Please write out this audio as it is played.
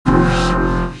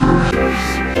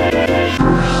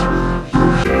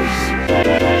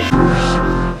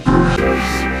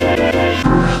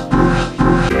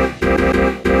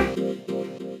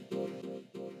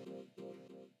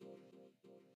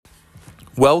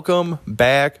Welcome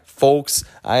back, folks.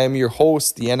 I am your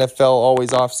host, the NFL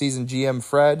Always Off-Season GM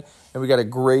Fred, and we got a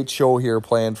great show here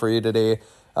planned for you today. It's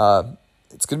going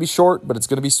to be short, but it's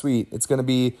going to be sweet. It's going to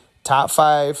be top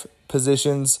 5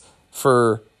 positions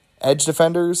for edge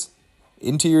defenders,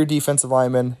 interior defensive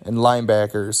linemen, and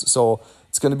linebackers. So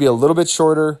it's going to be a little bit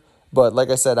shorter, but like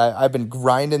I said, I've been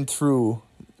grinding through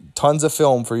tons of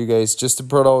film for you guys just to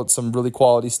put out some really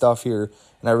quality stuff here,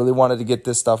 and I really wanted to get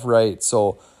this stuff right.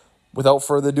 So without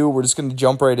further ado, we're just going to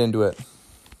jump right into it.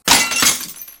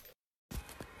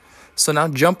 So now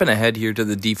jumping ahead here to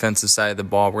the defensive side of the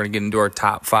ball, we're going to get into our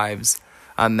top 5s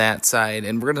on that side.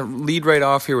 And we're going to lead right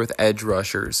off here with edge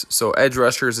rushers. So edge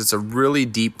rushers, it's a really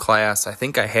deep class. I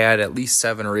think I had at least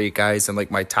 7 or 8 guys in like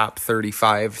my top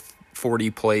 35, 40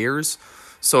 players.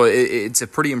 So it's a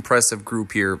pretty impressive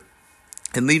group here.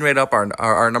 And leading right up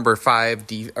our number 5,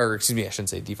 I shouldn't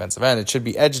say defensive end. It should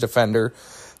be edge defender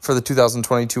for the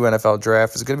 2022 NFL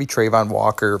Draft. Is going to be Travon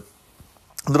Walker.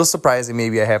 A little surprising,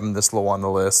 maybe I have him this low on the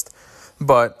list,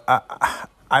 but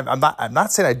I'm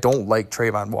not saying I don't like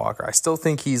Travon Walker. I still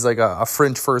think he's like a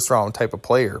fringe first round type of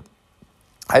player.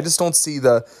 I just don't see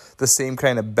the same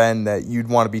kind of bend that you'd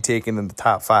want to be taking in the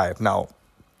top 5. Now,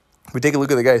 if we take a look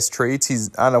at the guy's traits,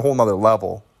 he's on a whole nother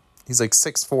level. He's like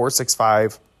 6'4",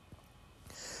 6'5",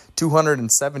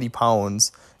 270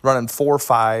 pounds, running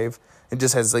 4.5, and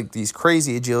just has like these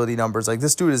crazy agility numbers. Like,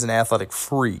 this dude is an athletic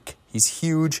freak. He's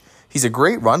huge. He's a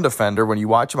great run defender. When you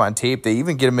watch him on tape, they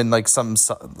even get him in like some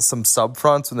sub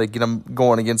fronts when they get him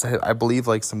going against, I believe,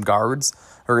 like some guards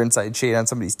or inside shade on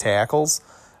some of these tackles.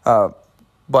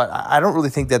 But I don't really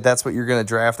think that that's what you're going to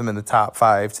draft him in the top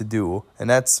 5 to do. And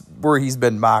that's where he's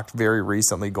been mocked very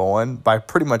recently going by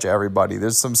pretty much everybody.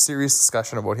 There's some serious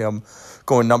discussion about him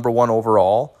going number 1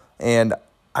 overall. And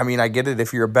I mean, I get it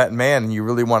if you're a betting man and you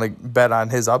really want to bet on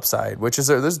his upside, which is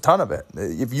there's a ton of it.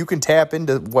 If you can tap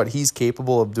into what he's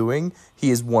capable of doing,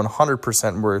 he is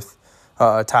 100% worth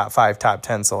a top 5, top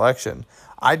 10 selection.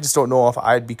 I just don't know if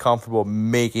I'd be comfortable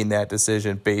making that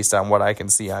decision based on what I can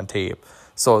see on tape.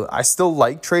 So I still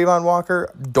like Travon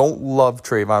Walker. Don't love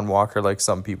Travon Walker like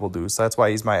some people do. So that's why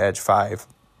he's my edge 5.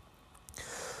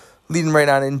 Leading right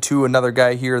on into another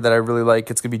guy here that I really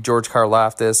like, it's going to be George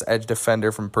Karlaftis, edge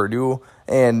defender from Purdue.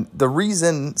 And the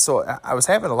reason, so I was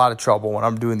having a lot of trouble when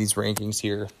I'm doing these rankings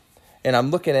here. And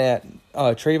I'm looking at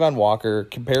Travon Walker,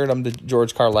 comparing him to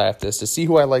George Karlaftis to see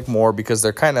who I like more, because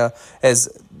they're kind of,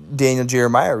 as Daniel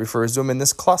Jeremiah refers to them, in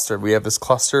this cluster. We have this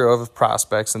cluster of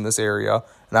prospects in this area.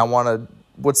 And I want to,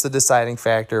 what's the deciding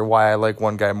factor why I like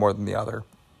one guy more than the other?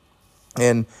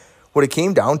 And what it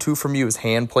came down to for me was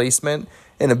hand placement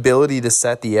and ability to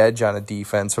set the edge on a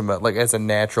defense from as a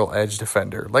natural edge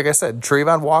defender. Like I said,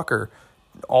 Travon Walker,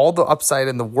 all the upside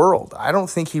in the world. I don't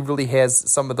think he really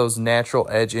has some of those natural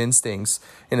edge instincts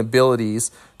and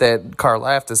abilities that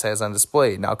Karlaftis has on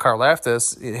display. Now,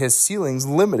 Karlaftis, his ceiling's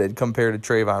limited compared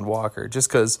to Travon Walker, just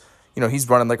because he's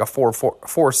running like a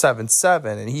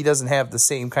 4.77, and he doesn't have the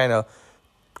same kind of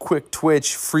quick twitch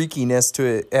freakiness to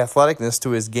it, athleticness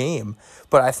to his game.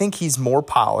 But I think he's more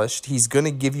polished. He's going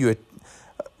to give you a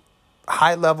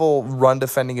high-level run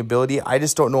defending ability. I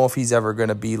just don't know if he's ever going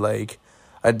to be like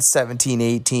a 17,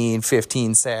 18,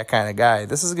 15 sack kind of guy.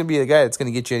 This is going to be a guy that's going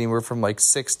to get you anywhere from like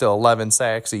 6 to 11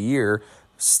 sacks a year.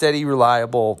 Steady,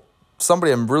 reliable,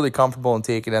 somebody I'm really comfortable in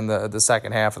taking in the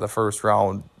second half of the first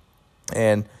round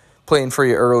and playing for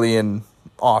you early and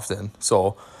often.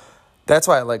 So that's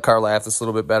why I like Karlaftis a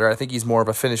little bit better. I think he's more of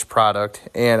a finished product,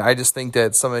 and I just think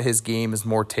that some of his game is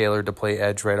more tailored to play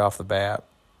edge right off the bat.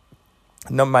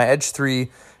 Now, my edge 3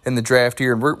 in the draft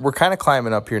here, and we're kind of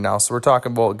climbing up here now. So we're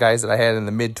talking about guys that I had in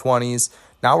the mid-20s.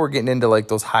 Now we're getting into like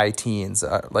those high teens,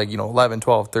 11,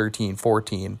 12, 13,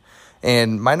 14.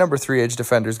 And my number 3 edge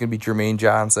defender is going to be Jermaine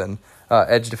Johnson,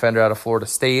 edge defender out of Florida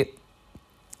State.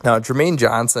 Now, Jermaine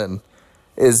Johnson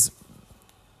is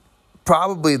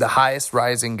probably the highest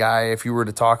rising guy if you were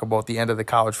to talk about the end of the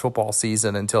college football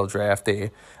season until draft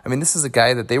day. I mean, this is a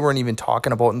guy that they weren't even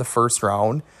talking about in the first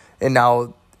round, and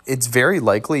now it's very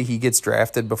likely he gets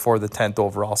drafted before the 10th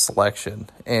overall selection,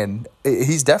 and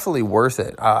he's definitely worth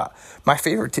it. One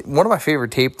of my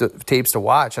favorite tapes to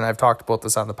watch, and I've talked about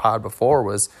this on the pod before,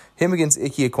 was him against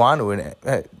Ike Ekwonu.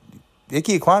 And Ike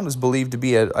Ekwonu was believed to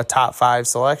be a top 5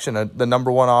 selection, the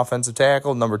number 1 offensive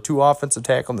tackle, number 2 offensive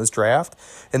tackle in this draft,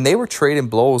 and they were trading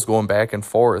blows going back and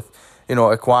forth.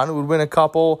 Ekwonu would win a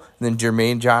couple, and then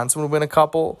Jermaine Johnson would win a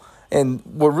couple. And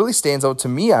what really stands out to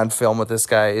me on film with this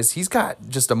guy is he's got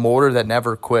just a motor that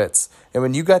never quits. And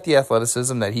when you got the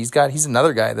athleticism that he's got, he's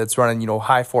another guy that's running,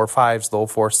 high 4.5s, low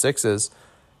 4.6s.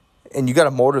 and you got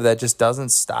a motor that just doesn't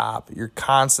stop. You're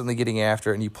constantly getting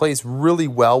after it, and he plays really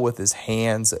well with his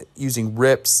hands, using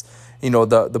rips,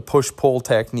 the push-pull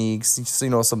techniques,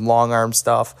 some long arm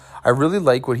stuff. I really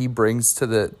like what he brings to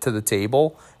the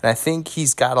table, and I think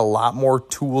he's got a lot more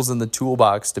tools in the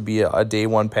toolbox to be a day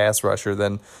one pass rusher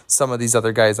than some of these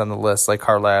other guys on the list, like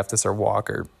Karlaftis or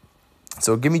Walker.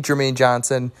 So give me Jermaine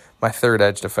Johnson, my third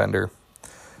edge defender.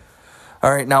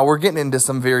 All right, now we're getting into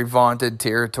some very vaunted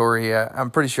territory.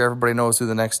 I'm pretty sure everybody knows who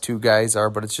the next two guys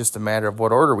are, but it's just a matter of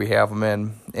what order we have them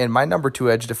in. And my number 2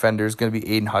 edge defender is going to be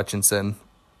Aiden Hutchinson.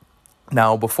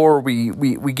 Now, before we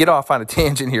get off on a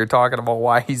tangent here talking about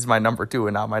why he's my number 2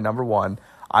 and not my number 1,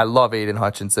 I love Aiden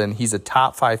Hutchinson. He's a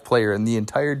top 5 player in the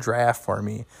entire draft for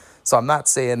me. So I'm not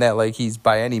saying that like he's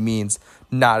by any means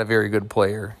not a very good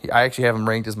player. I actually have him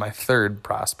ranked as my 3rd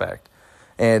prospect.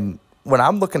 And when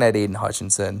I'm looking at Aiden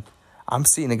Hutchinson, I'm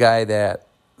seeing a guy that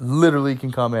literally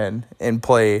can come in and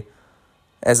play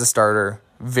as a starter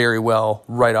very well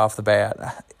right off the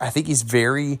bat. I think he's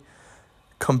very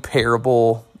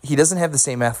comparable. He doesn't have the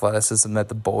same athleticism that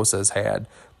the Bosa's had,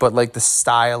 but like the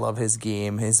style of his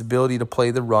game, his ability to play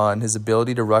the run, his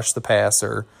ability to rush the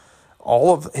passer,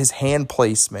 all of his hand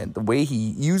placement, the way he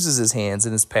uses his hands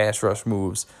in his pass rush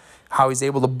moves, how he's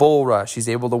able to bull rush, he's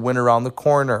able to win around the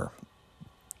corner.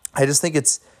 I just think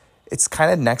it's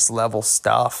kind of next level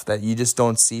stuff that you just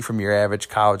don't see from your average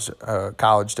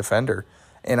college defender.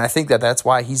 And I think that's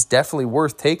why he's definitely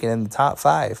worth taking in the top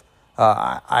 5.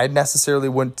 I necessarily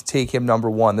wouldn't take him number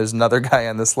 1. There's another guy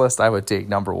on this list I would take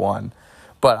number 1.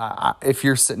 But if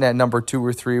you're sitting at number 2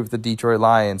 or 3 with the Detroit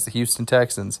Lions, the Houston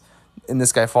Texans, and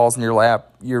this guy falls in your lap,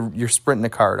 you're sprinting the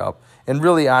card up. And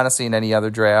really, honestly, in any other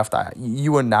draft,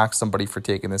 you wouldn't knock somebody for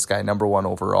taking this guy number 1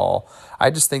 overall. I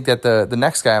just think that the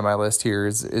next guy on my list here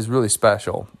is really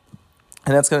special.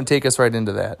 And that's going to take us right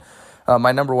into that.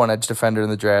 My number 1 edge defender in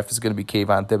the draft is going to be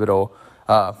Kayvon Thibodeaux.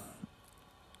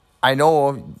 I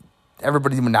know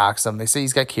everybody knocks him. They say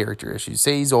he's got character issues,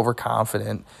 say he's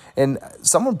overconfident. And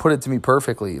someone put it to me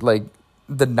perfectly. Like,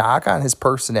 the knock on his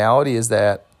personality is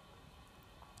that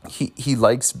he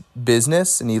likes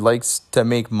business and he likes to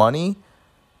make money,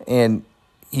 and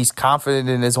he's confident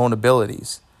in his own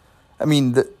abilities. I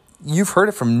mean, you've heard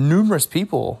it from numerous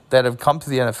people that have come to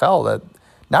the NFL that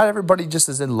not everybody just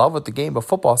is in love with the game of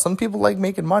football. Some people like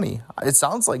making money. It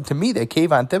sounds like to me that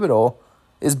Kayvon Thibodeaux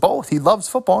is both. He loves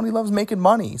football and he loves making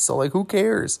money. So, like, who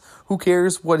cares? Who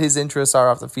cares what his interests are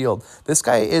off the field? This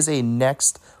guy is a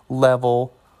next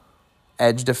level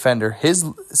edge defender. His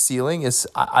ceiling is,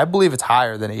 I believe it's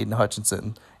higher than Aiden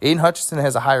Hutchinson. Aiden Hutchinson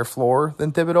has a higher floor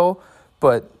than Thibodeaux,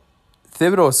 but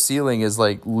Thibodeau's ceiling is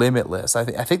like limitless. I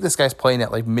think this guy's playing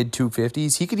at like mid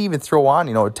 250s. He could even throw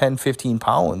on, 10, 15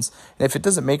 pounds. And if it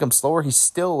doesn't make him slower, he's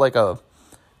still like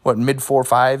mid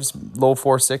 4.5s, low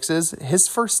 4.6s. His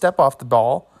first step off the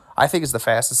ball, I think, is the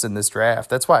fastest in this draft.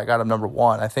 That's why I got him number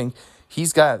 1. I think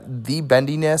he's got the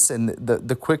bendiness and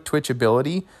the quick twitch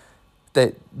ability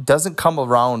that doesn't come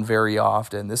around very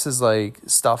often. This is like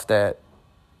stuff that,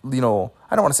 I don't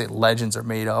want to say legends are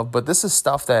made of, but this is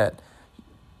stuff that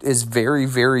is very,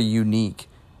 very unique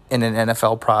in an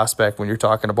NFL prospect when you're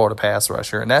talking about a pass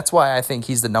rusher. And that's why I think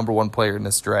he's the number 1 player in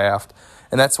this draft.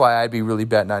 And that's why I'd be really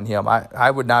betting on him.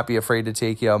 I would not be afraid to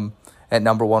take him at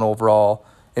number 1 overall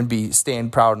and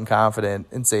stand proud and confident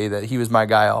and say that he was my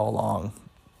guy all along.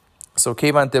 So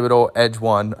Kayvon Thibodeaux, edge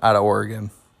 1 out of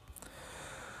Oregon.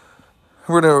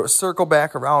 We're going to circle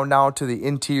back around now to the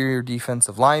interior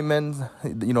defensive linemen,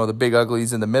 the big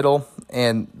uglies in the middle.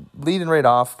 And leading right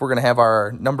off, we're going to have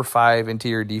our number 5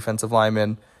 interior defensive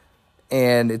lineman,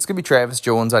 and it's going to be Travis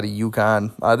Jones out of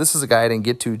UConn. This is a guy I didn't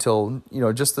get to till,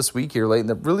 just this week here,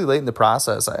 really late in the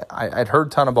process. I'd heard a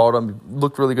ton about him,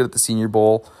 looked really good at the Senior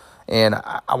Bowl, and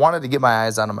I wanted to get my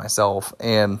eyes on him myself.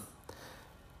 And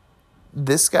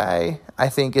this guy, I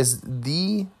think, is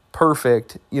the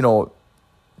perfect,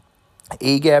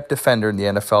 A-gap defender in the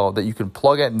NFL that you can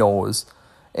plug at nose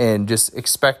and just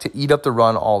expect to eat up the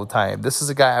run all the time. This is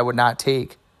a guy I would not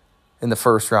take in the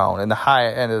first round, in the high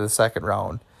end of the second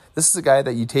round. This is a guy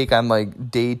that you take on like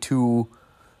day 2,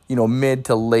 mid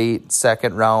to late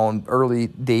second round, early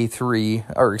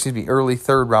early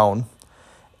third round.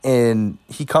 And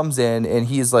he comes in and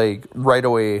he's like right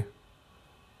away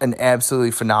an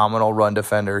absolutely phenomenal run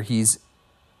defender. He's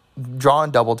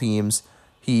drawing double teams.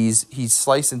 He's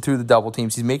slicing through the double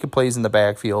teams. He's making plays in the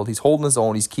backfield. He's holding his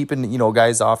own. He's keeping,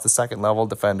 guys off the second level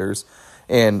defenders.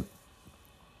 And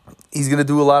he's going to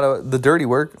do a lot of the dirty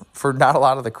work for not a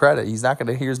lot of the credit. He's not going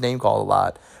to hear his name called a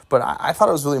lot. But I thought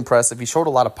it was really impressive. He showed a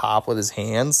lot of pop with his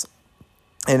hands.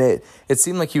 And it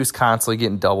seemed like he was constantly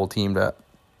getting double teamed.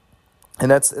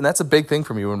 And that's a big thing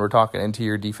for me when we're talking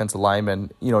interior defensive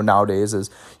linemen, nowadays, is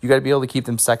you got to be able to keep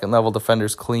them second level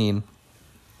defenders clean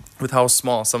with how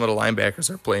small some of the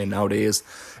linebackers are playing nowadays.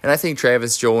 And I think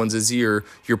Travis Jones is your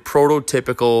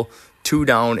prototypical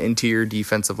two-down interior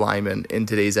defensive lineman in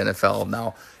today's NFL.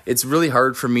 Now, it's really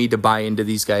hard for me to buy into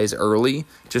these guys early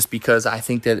just because I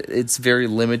think that it's very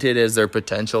limited as their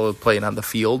potential of playing on the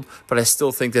field, but I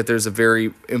still think that there's a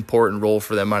very important role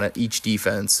for them on each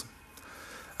defense,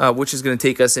 which is going to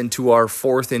take us into our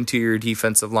fourth interior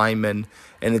defensive lineman,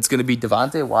 and it's going to be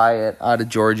Devonte Wyatt out of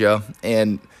Georgia.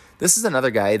 And this is another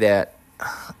guy that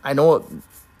I know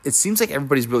it seems like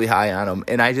everybody's really high on him,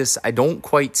 and I don't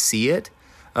quite see it.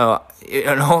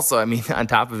 And also, I mean, on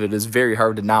top of it, it's very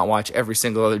hard to not watch every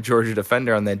single other Georgia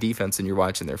defender on that defense and you're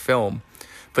watching their film.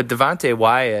 But Devonte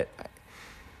Wyatt,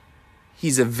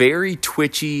 he's a very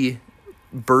twitchy,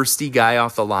 bursty guy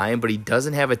off the line, but he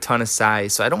doesn't have a ton of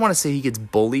size. So I don't want to say he gets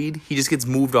bullied. He just gets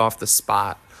moved off the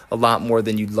spot a lot more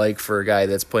than you'd like for a guy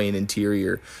that's playing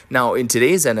interior. Now, in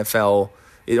today's NFL,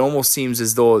 it almost seems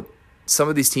as though some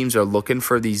of these teams are looking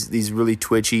for these really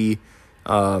twitchy,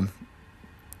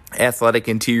 athletic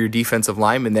interior defensive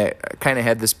lineman that kind of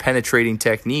had this penetrating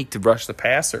technique to rush the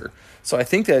passer. So I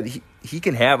think that he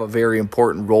can have a very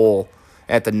important role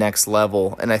at the next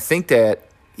level, and I think that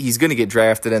he's going to get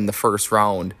drafted in the first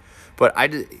round. But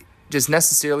I just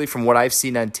necessarily from what I've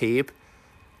seen on tape,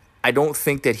 I don't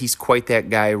think that he's quite that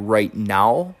guy right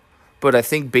now. But I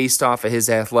think based off of his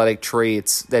athletic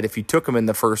traits, that if you took him in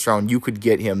the first round, you could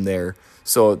get him there.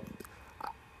 So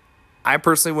I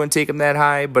personally wouldn't take him that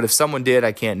high, but if someone did,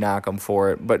 I can't knock him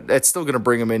for it. But that's still going to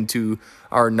bring him into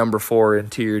our number 4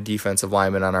 interior defensive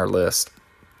lineman on our list.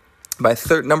 My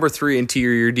number 3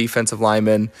 interior defensive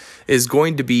lineman is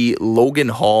going to be Logan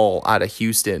Hall out of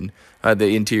Houston,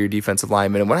 the interior defensive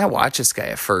lineman. And when I watch this guy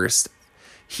at first,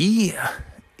 he's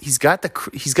got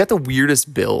the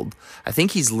weirdest build. I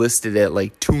think he's listed at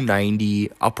like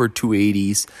 290, upper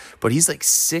 280s, but he's like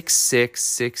 6'6",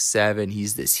 6'7".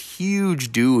 He's this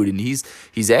huge dude, and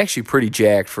he's actually pretty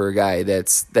jacked for a guy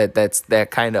that's that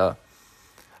kind of,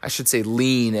 I should say,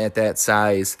 lean at that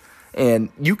size. And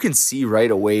you can see right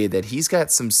away that he's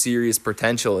got some serious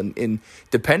potential. And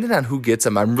depending on who gets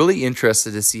him, I'm really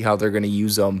interested to see how they're going to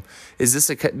use him. Is this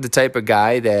the type of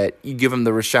guy that you give him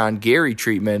the Rashawn Gary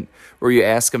treatment where you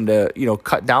ask him to,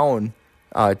 cut down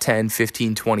 10,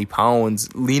 15, 20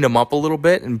 pounds, lean him up a little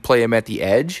bit and play him at the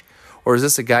edge? Or is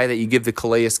this a guy that you give the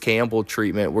Calais Campbell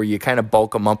treatment where you kind of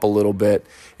bulk him up a little bit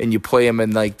and you play him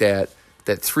in like that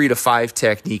 3-5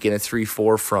 technique in a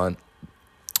 3-4 front?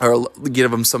 Or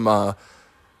give him some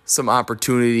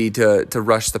opportunity to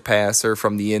rush the passer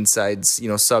from the insides,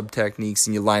 sub techniques,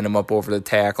 and you line him up over the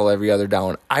tackle every other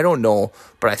down. I don't know,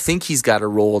 but I think he's got a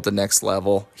role at the next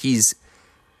level. He's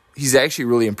actually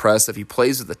really impressive. He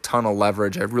plays with a ton of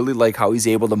leverage. I really like how he's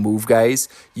able to move guys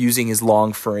using his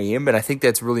long frame, and I think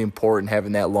that's really important,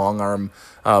 having that long arm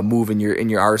move in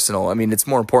your arsenal. I mean, it's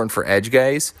more important for edge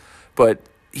guys, but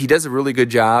he does a really good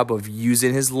job of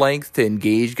using his length to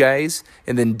engage guys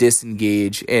and then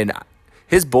disengage. And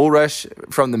his bull rush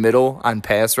from the middle on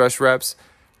pass rush reps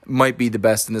might be the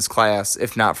best in this class,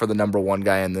 if not for the number 1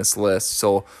 guy on this list.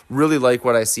 So really like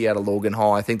what I see out of Logan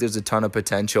Hall. I think there's a ton of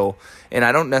potential. And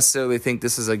I don't necessarily think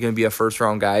this is going to be a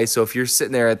first-round guy. So if you're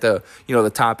sitting there at the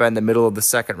top end, the middle of the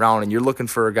second round, and you're looking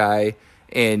for a guy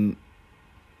and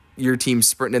your team's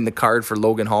sprinting in the card for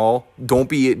Logan Hall, don't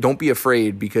be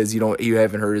afraid because you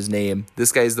haven't heard his name.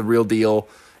 This guy's the real deal,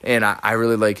 and I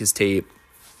really like his tape.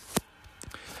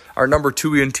 Our number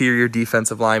 2 interior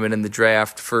defensive lineman in the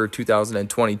draft for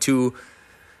 2022.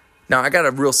 Now, I got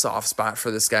a real soft spot for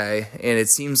this guy, and it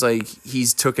seems like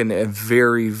he's taken a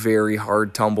very, very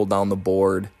hard tumble down the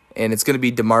board, and it's going to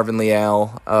be DeMarvin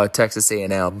Leal, Texas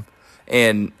A&M.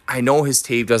 And I know his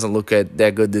tape doesn't look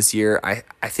that good this year.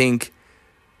 I think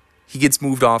he gets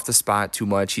moved off the spot too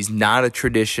much. He's not a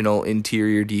traditional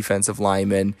interior defensive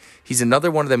lineman. He's another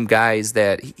one of them guys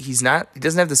that he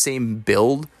doesn't have the same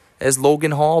build as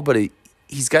Logan Hall, but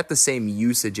he's got the same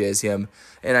usage as him.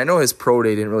 And I know his pro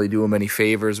day didn't really do him any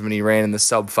favors when he ran in the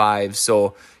sub-5,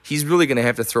 so he's really going to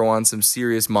have to throw on some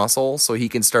serious muscle so he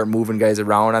can start moving guys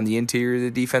around on the interior of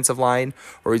the defensive line,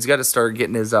 or he's got to start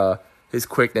getting his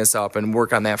quickness up and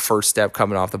work on that first step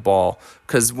coming off the ball.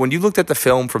 Because when you looked at the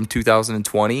film from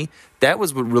 2020, that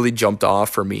was what really jumped off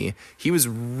for me. He was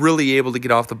really able to get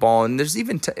off the ball, and there's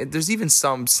even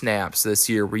some snaps this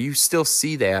year where you still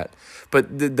see that.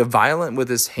 But the violent with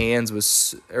his hands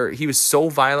he was so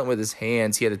violent with his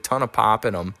hands. He had a ton of pop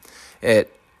in him.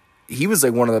 He was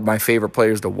like one of my favorite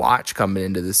players to watch coming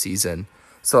into the season.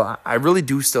 So I really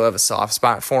do still have a soft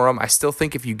spot for him. I still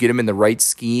think if you get him in the right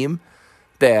scheme,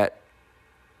 that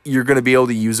you're going to be able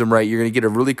to use him right. You're going to get a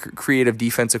really creative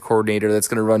defensive coordinator that's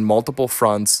going to run multiple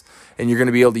fronts, and you're going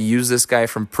to be able to use this guy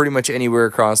from pretty much anywhere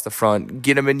across the front.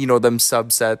 Get him in, them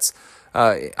subsets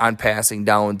on passing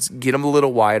downs. Get him a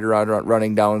little wider on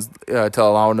running downs to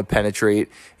allow him to penetrate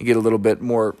and get a little bit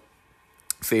more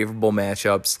favorable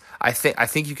matchups. I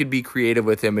think you could be creative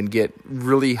with him and get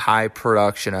really high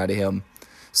production out of him.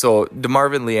 So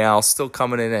DeMarvin Leal still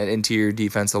coming in at interior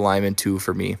defensive lineman 2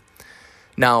 for me.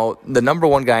 Now, the number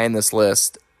one guy in this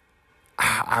list,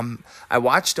 I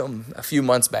watched him a few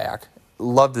months back.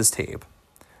 Loved his tape.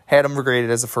 Had him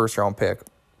graded as a first-round pick.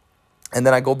 And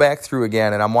then I go back through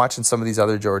again, and I'm watching some of these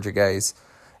other Georgia guys.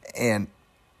 And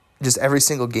just every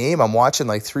single game, I'm watching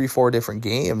like 3-4 different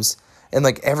games. And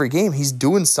like every game, he's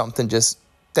doing something just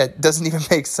that doesn't even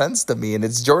make sense to me. And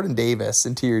it's Jordan Davis,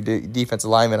 interior defensive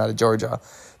lineman out of Georgia.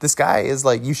 This guy is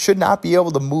like, you should not be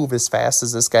able to move as fast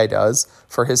as this guy does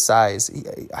for his size.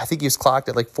 I think he was clocked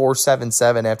at like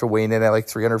 4.77 after weighing in at like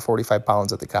 345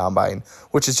 pounds at the combine,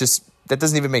 which is just, that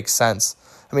doesn't even make sense.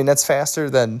 I mean, that's faster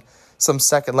than some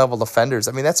second-level defenders.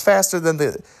 I mean, that's faster than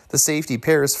the safety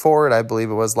Paris Ford, I believe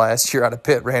it was last year out of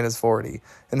Pitt, ran his 40.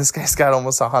 And this guy's got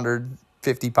almost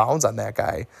 150 pounds on that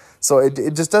guy. So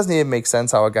it just doesn't even make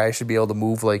sense how a guy should be able to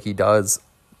move like he does.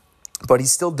 But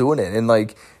he's still doing it. And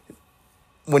like,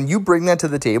 when you bring that to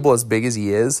the table as big as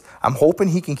he is, I'm hoping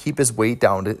he can keep his weight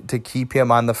down to keep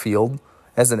him on the field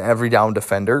as an every down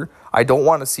defender. I don't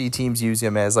want to see teams use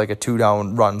him as like a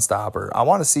 2-down run stopper. I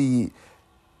want to see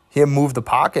him move the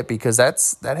pocket because that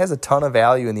has a ton of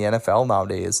value in the NFL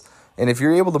nowadays. And if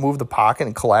you're able to move the pocket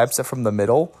and collapse it from the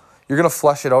middle, you're going to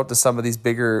flush it out to some of these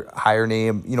bigger, higher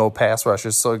name, pass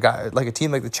rushers. So a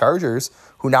team like the Chargers,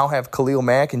 who now have Khalil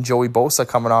Mack and Joey Bosa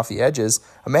coming off the edges,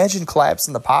 imagine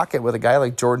collapsing the pocket with a guy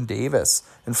like Jordan Davis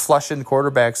and flushing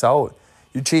quarterbacks out.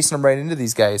 You're chasing them right into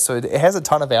these guys. So it has a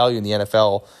ton of value in the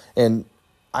NFL. And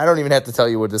I don't even have to tell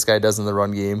you what this guy does in the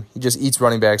run game. He just eats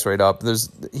running backs right up.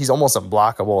 He's almost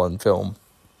unblockable in film.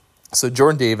 So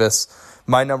Jordan Davis,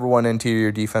 my number one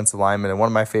interior defensive lineman and one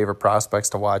of my favorite prospects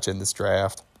to watch in this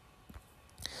draft.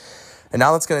 And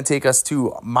now that's going to take us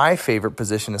to my favorite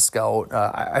position to scout.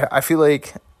 I feel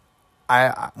like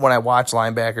when I watch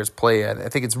linebackers play, I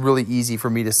think it's really easy for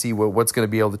me to see what's going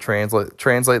to be able to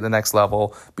translate the next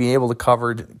level, being able to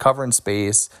cover in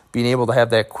space, being able to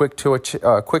have that quick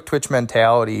twitch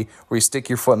mentality where you stick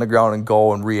your foot in the ground and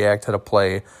go and react to the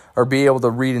play, or be able to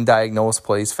read and diagnose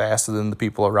plays faster than the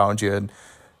people around you and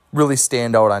really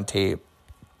stand out on tape.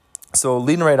 So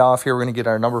leading right off here, we're going to get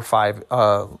our number 5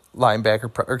 off-ball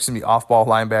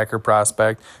linebacker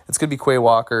prospect. It's going to be Quay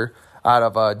Walker out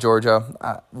of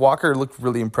Georgia. Walker looked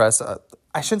really impressive.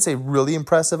 I shouldn't say really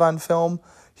impressive on film.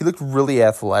 He looked really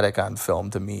athletic on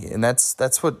film to me, and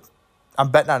that's what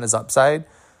I'm betting on his upside.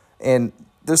 And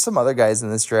there's some other guys in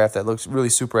this draft that looks really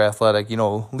super athletic.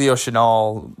 Leo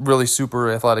Chenal, really super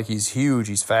athletic. He's huge.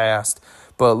 He's fast.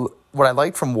 But what I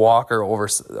like from Walker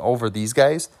over these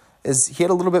guys is he had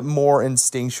a little bit more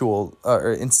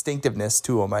instinctiveness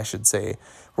to him, I should say,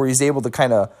 where he's able to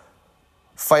kind of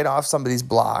fight off some of these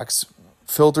blocks,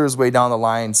 filter his way down the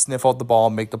line, sniff out the ball,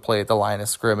 make the play at the line of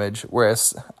scrimmage.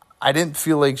 Whereas I didn't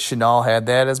feel like Chenal had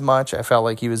that as much. I felt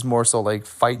like he was more so like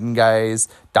fighting guys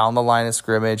down the line of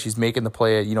scrimmage. He's making the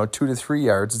play at 2 to 3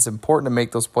 yards. It's important to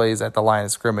make those plays at the line of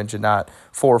scrimmage and not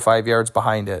 4 or 5 yards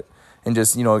behind it, and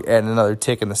just add another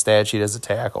tick in the stat sheet as a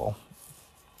tackle.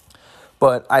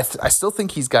 But I still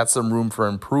think he's got some room for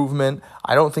improvement.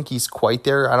 I don't think he's quite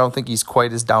there. I don't think he's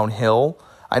quite as downhill.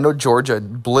 I know Georgia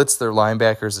blitzed their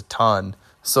linebackers a ton,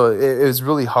 so it was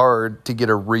really hard to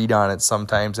get a read on it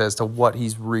sometimes as to what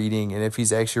he's reading and if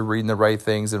he's actually reading the right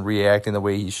things and reacting the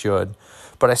way he should.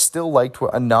 But I still liked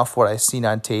enough what I've seen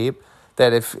on tape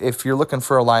that if you're looking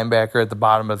for a linebacker at the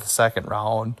bottom of the second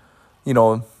round,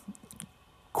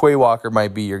 Quay Walker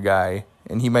might be your guy,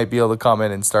 and he might be able to come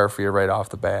in and start for you right off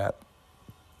the bat.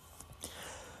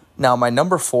 Now, my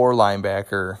number 4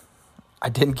 linebacker, I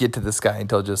didn't get to this guy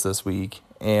until just this week,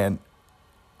 and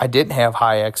I didn't have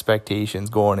high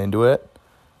expectations going into it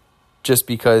just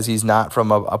because he's not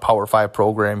from a Power 5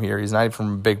 program here. He's not even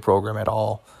from a big program at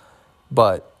all.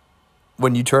 But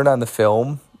when you turn on the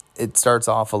film, it starts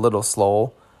off a little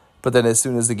slow, but then as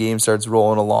soon as the game starts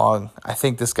rolling along, I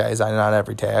think this guy's on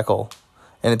every tackle,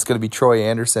 and it's going to be Troy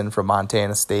Anderson from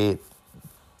Montana State.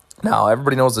 Now,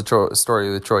 everybody knows the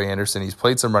story of Troy Anderson. He's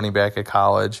played some running back at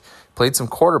college, played some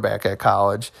quarterback at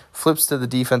college, flips to the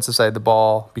defensive side of the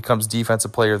ball, becomes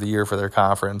Defensive Player of the Year for their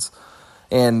conference,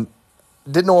 and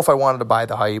didn't know if I wanted to buy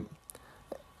the hype.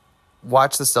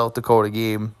 Watched the South Dakota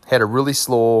game, had a really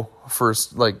slow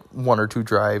first 1 or 2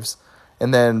 drives,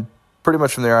 and then pretty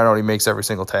much from there on out, he makes every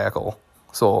single tackle.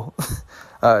 So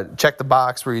check the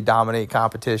box where you dominate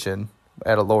competition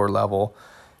at a lower level.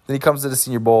 Then he comes to the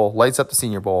Senior Bowl, lights up the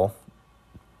Senior Bowl.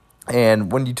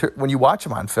 And when you watch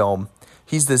him on film,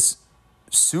 he's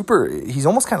he's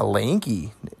almost kind of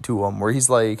lanky to him, where he's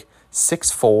like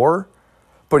 6'4",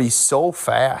 but he's so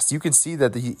fast. You can see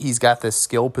that he's got this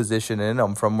skill position in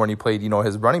him from when he played,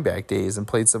 his running back days and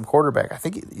played some quarterback. I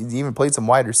think he even played some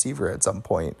wide receiver at some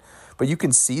point. But you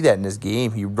can see that in his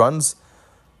game. He runs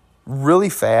really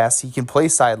fast. He can play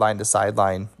sideline to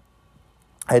sideline.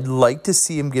 I'd like to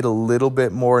see him get a little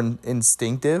bit more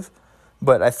instinctive,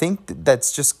 but I think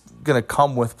that's just going to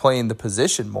come with playing the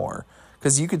position more,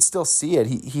 because you could still see it.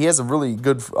 He has a really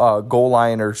good goal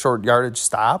line or short yardage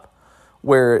stop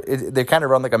where they kind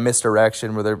of run like a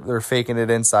misdirection where they're faking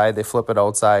it inside, they flip it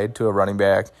outside to a running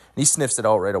back, and he sniffs it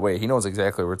out right away. He knows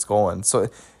exactly where it's going. So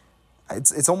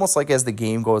it's almost like as the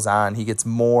game goes on, he gets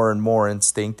more and more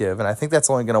instinctive, and I think that's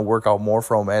only going to work out more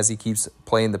for him as he keeps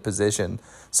playing the position.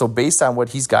 So based on what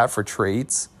he's got for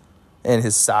traits and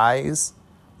his size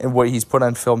and what he's put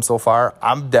on film so far,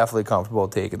 I'm definitely comfortable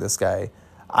taking this guy.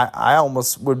 I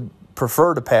almost would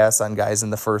prefer to pass on guys in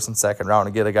the first and second round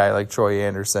and get a guy like Troy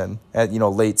Anderson at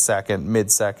late second,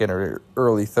 mid-second, or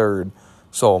early third.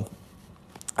 So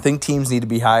I think teams need to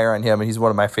be higher on him, and he's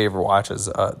one of my favorite watches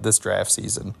this draft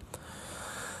season.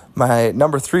 My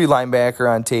number 3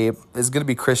 linebacker on tape is going to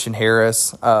be Christian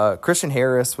Harris. Christian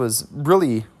Harris was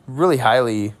really, really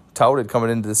highly touted coming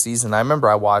into the season. I remember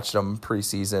I watched him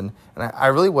preseason, and I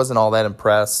really wasn't all that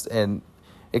impressed, and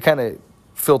it kind of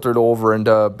filtered over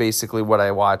into basically what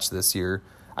I watched this year.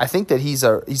 I think that he's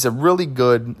a really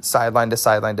good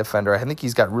sideline-to-sideline defender. I think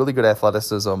he's got really good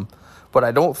athleticism, but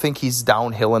I don't think he's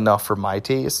downhill enough for my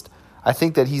taste. I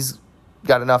think that he's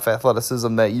got enough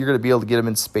athleticism that you're going to be able to get him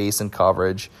in space and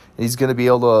coverage, and he's going to be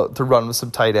able to run with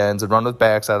some tight ends and run with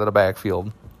backs out of the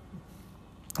backfield.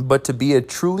 But to be a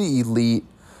truly elite,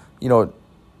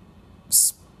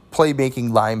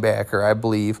 playmaking linebacker, I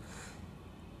believe,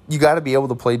 you got to be able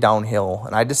to play downhill,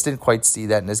 and I just didn't quite see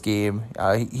that in his game.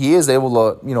 He is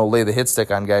able to, lay the hit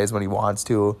stick on guys when he wants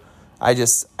to. I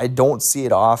don't see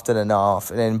it often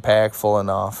enough and impactful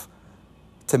enough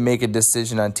to make a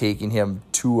decision on taking him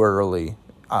too early.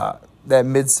 That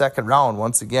mid-second round,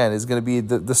 once again, is going to be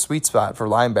the sweet spot for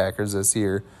linebackers this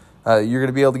year. You're going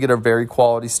to be able to get a very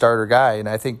quality starter guy, and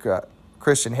I think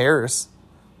Christian Harris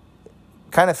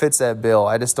kind of fits that bill.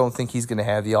 I just don't think he's going to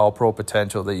have the all-pro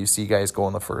potential that you see guys go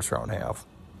in the first round have.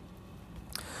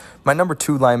 My number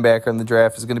 2 linebacker in the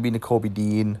draft is going to be Nakobe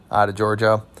Dean out of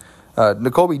Georgia.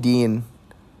 Nakobe Dean,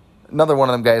 another one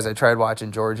of them guys I tried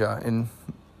watching Georgia, and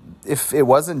if it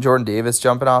wasn't Jordan Davis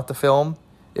jumping off the film,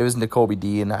 it was Nakobe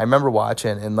Dean. I remember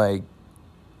watching, and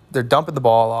they're dumping the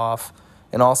ball off,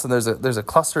 and all of a sudden there's a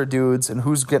cluster of dudes, and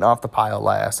who's getting off the pile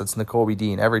last? It's Nakobe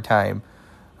Dean every time.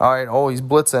 All right, he's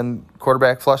blitzing.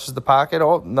 Quarterback flushes the pocket.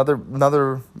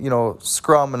 Another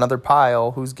scrum, another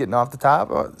pile. Who's getting off the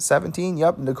top? 17.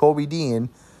 Yep, Nakobe Dean.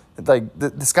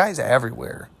 This guy's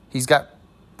everywhere. He's got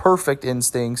perfect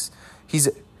instincts.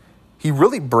 He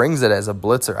really brings it as a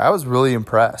blitzer. I was really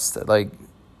impressed.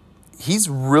 He's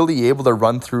really able to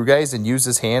run through guys and use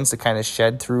his hands to kind of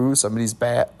shed through somebody's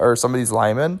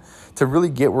linemen to really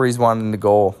get where he's wanting to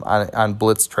go on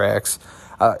blitz tracks.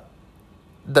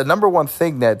 The number one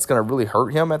thing that's going to really hurt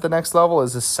him at the next level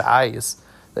is his size.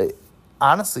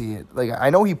 Honestly,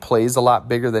 I know he plays a lot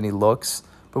bigger than he looks,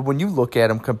 but when you look at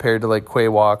him compared to Quay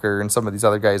Walker and some of these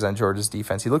other guys on Georgia's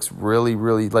defense, he looks really,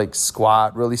 really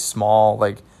squat, really small,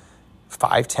 5'10",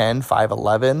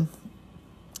 5'11".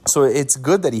 So it's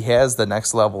good that he has the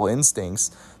next level instincts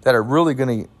that are really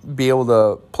going to be able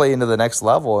to play into the next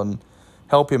level and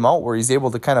help him out, where he's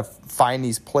able to kind of find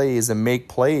these plays and make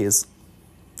plays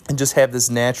and just have this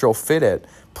natural fit at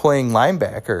playing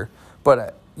linebacker.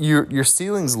 But your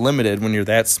ceiling's limited when you're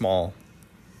that small,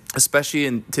 especially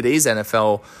in today's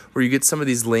NFL, where you get some of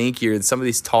these lankier, some of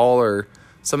these taller,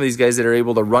 some of these guys that are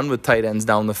able to run with tight ends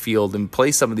down the field and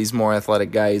play some of these more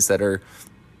athletic guys that are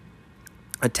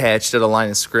attached to the line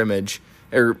of scrimmage,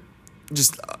 are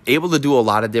just able to do a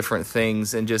lot of different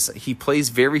things. And he plays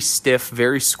very stiff,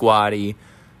 very squatty,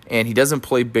 and he doesn't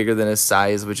play bigger than his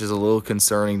size, which is a little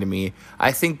concerning to me.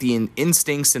 I think the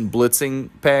instincts and blitzing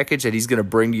package that he's going to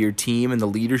bring to your team and the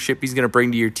leadership he's going to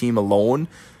bring to your team alone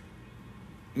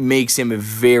makes him a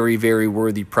very, very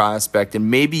worthy prospect.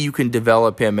 And maybe you can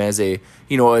develop him as a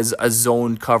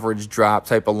zone coverage drop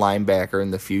type of linebacker in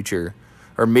the future.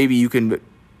 Or maybe you can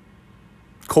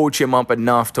coach him up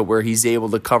enough to where he's able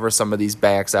to cover some of these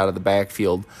backs out of the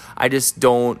backfield. I just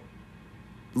don't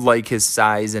like his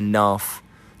size enough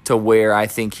to where I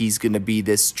think he's going to be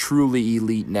this truly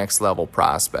elite next level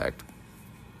prospect.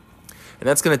 And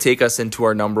that's going to take us into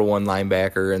our number one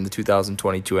linebacker in the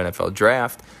 2022 NFL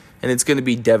draft, and it's going to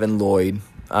be Devin Lloyd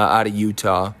out of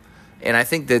Utah. And I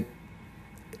think that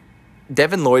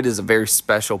Devin Lloyd is a very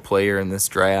special player in this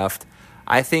draft.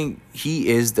 I think he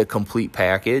is the complete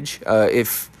package.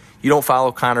 If you don't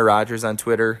follow Connor Rogers on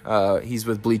Twitter, he's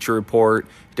with Bleacher Report.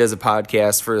 He does a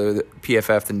podcast for the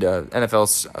PFF and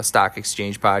NFL Stock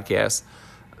Exchange podcast.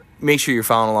 Make sure you're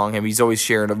following along him. He's always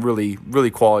sharing a really, really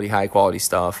quality, high-quality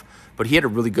stuff. But he had a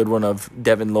really good one of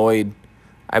Devin Lloyd,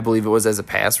 I believe it was as a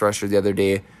pass rusher the other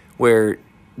day, where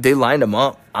they lined him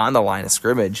up on the line of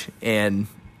scrimmage, and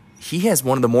he has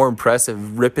one of the more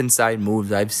impressive rip inside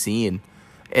moves I've seen.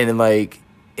 And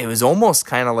it was almost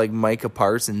kind of like Micah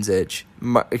Parsons-ish.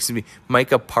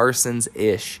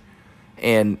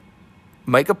 And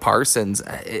Micah Parsons,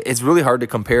 it's really hard to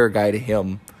compare a guy to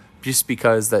him just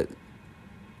because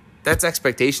that's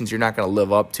expectations you're not going to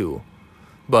live up to.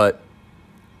 But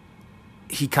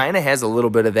he kind of has a little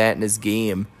bit of that in his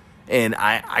game. And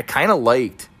I kind of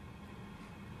liked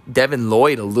Devin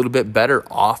Lloyd a little bit better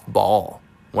off ball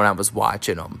when I was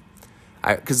watching him.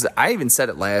 Because I even said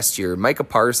it last year. Micah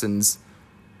Parsons,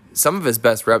 some of his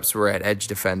best reps were at edge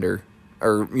defender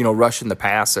or, rushing the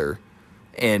passer.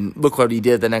 And look what he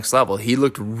did at the next level. He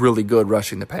looked really good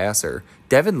rushing the passer.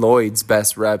 Devin Lloyd's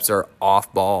best reps are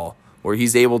off ball, where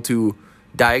he's able to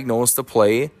diagnose the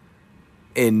play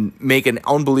and make an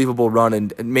unbelievable run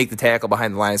and make the tackle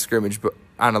behind the line of scrimmage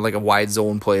on a wide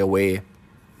zone play away.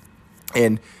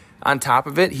 And on top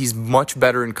of it, he's much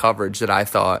better in coverage than I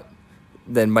thought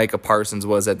than Micah Parsons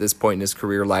was at this point in his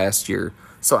career last year.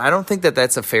 So I don't think that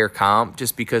that's a fair comp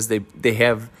just because they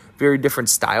have very different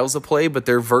styles of play, but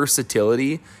their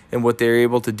versatility and what they're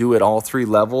able to do at all three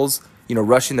levels,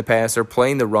 rushing the passer,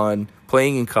 playing the run,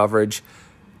 playing in coverage,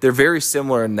 they're very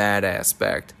similar in that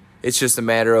aspect. It's just a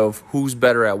matter of who's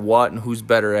better at what and who's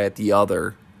better at the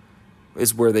other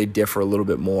is where they differ a little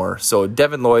bit more. So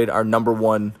Devin Lloyd, our number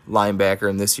one linebacker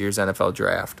in this year's NFL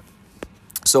draft.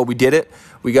 So we did it.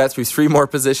 We got through 3 more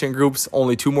position groups,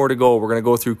 only 2 more to go. We're going to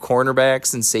go through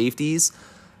cornerbacks and safeties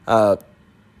on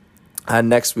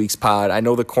next week's pod. I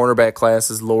know the cornerback class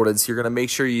is loaded, so you're going to make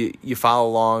sure you follow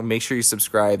along, make sure you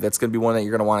subscribe. That's going to be one that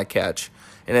you're going to want to catch.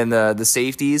 And then the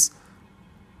safeties,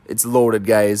 it's loaded,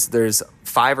 guys. There's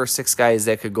 5 or 6 guys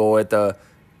that could go at the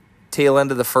tail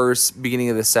end of the first, beginning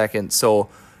of the second. So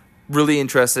really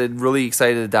interested, really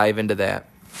excited to dive into that.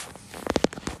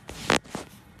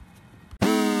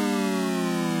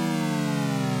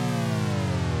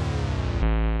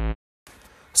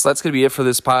 So that's going to be it for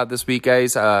this pod this week,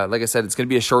 guys. Like I said, it's going to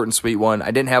be a short and sweet one. I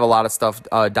didn't have a lot of stuff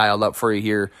dialed up for you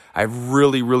here. I've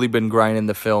really, really been grinding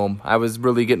the film. I was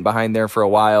really getting behind there for a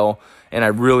while, and I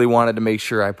really wanted to make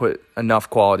sure I put enough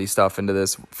quality stuff into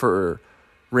this for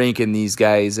ranking these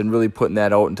guys and really putting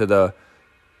that out into the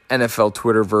NFL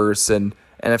Twitterverse and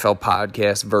NFL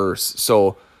podcast verse.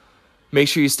 So make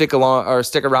sure you stick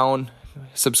around,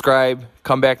 subscribe,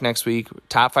 come back next week.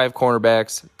 Top 5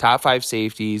 cornerbacks, top 5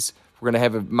 safeties. We're going to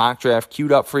have a mock draft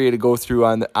queued up for you to go through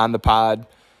on the pod.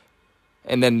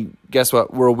 And then guess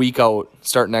what? We're a week out,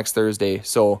 start next Thursday.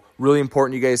 So really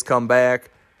important you guys come back.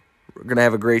 We're going to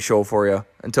have a great show for you.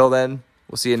 Until then,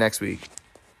 we'll see you next week.